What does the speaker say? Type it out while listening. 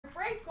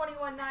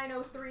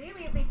1903,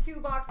 we have the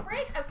 2-box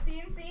break of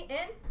CNC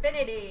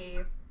Infinity.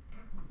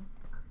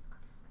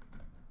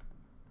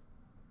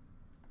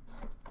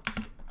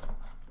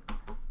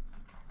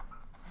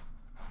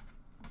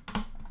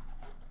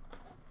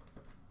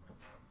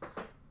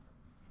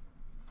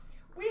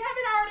 We have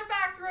an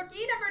Artifacts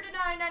rookie, number to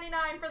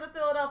 999 for the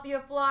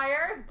Philadelphia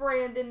Flyers,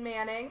 Brandon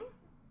Manning.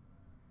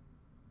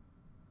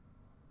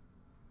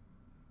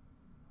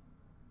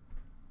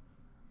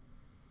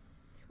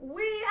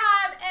 We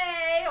have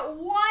a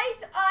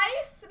White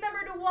Ice,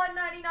 number to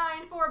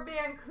 199 for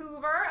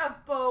Vancouver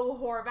of Bo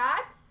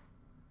Horvat.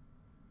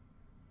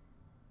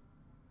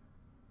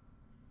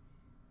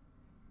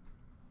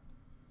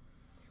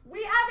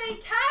 We have a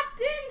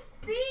Captain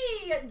C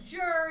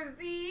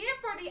jersey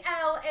for the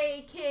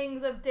LA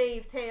Kings of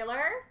Dave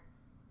Taylor.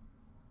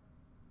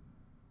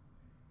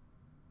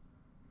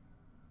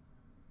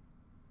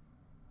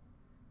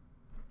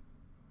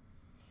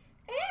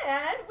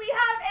 And we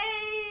have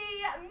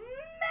a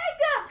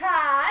Mega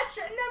Patch,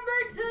 number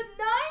to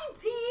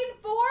 19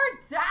 for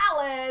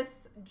Dallas,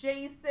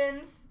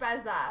 Jason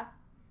Spezza.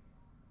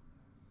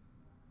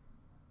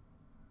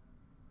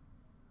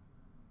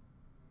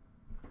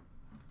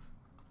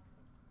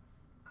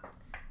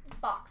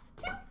 Box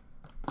 2.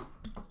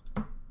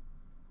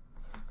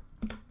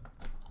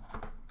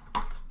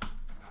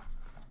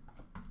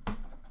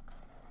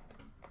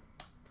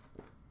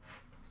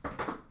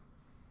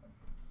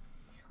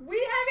 We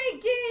have a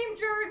game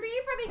jersey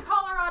for the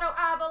Colorado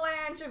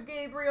Avalanche of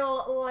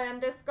Gabriel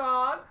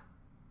Landeskog.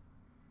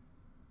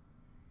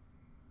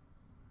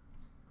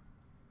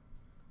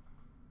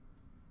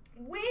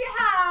 We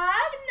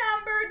have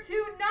number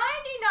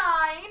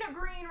 299,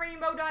 green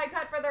rainbow die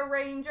cut for the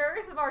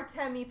Rangers of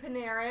Artemi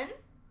Panarin.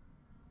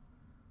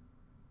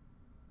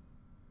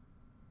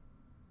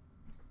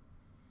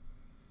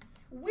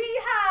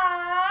 We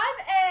have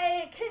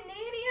a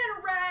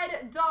Canadian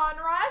red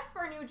Donruss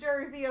for New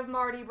Jersey of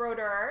Marty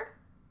Brodeur.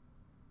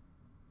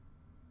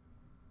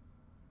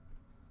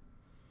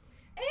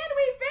 And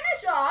we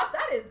finish off,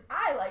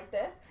 I like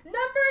this,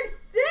 number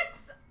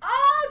 6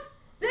 of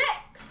 6.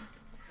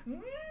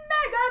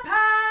 Mega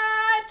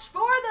Patch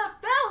for the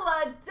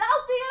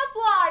Philadelphia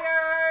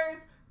Flyers,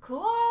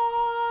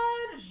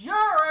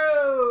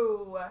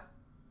 CloutsnChara.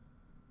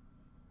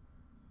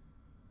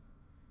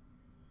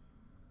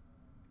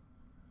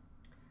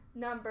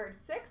 Numbered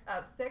 6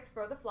 of 6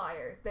 for the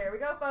Flyers. There we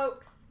go,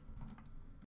 folks.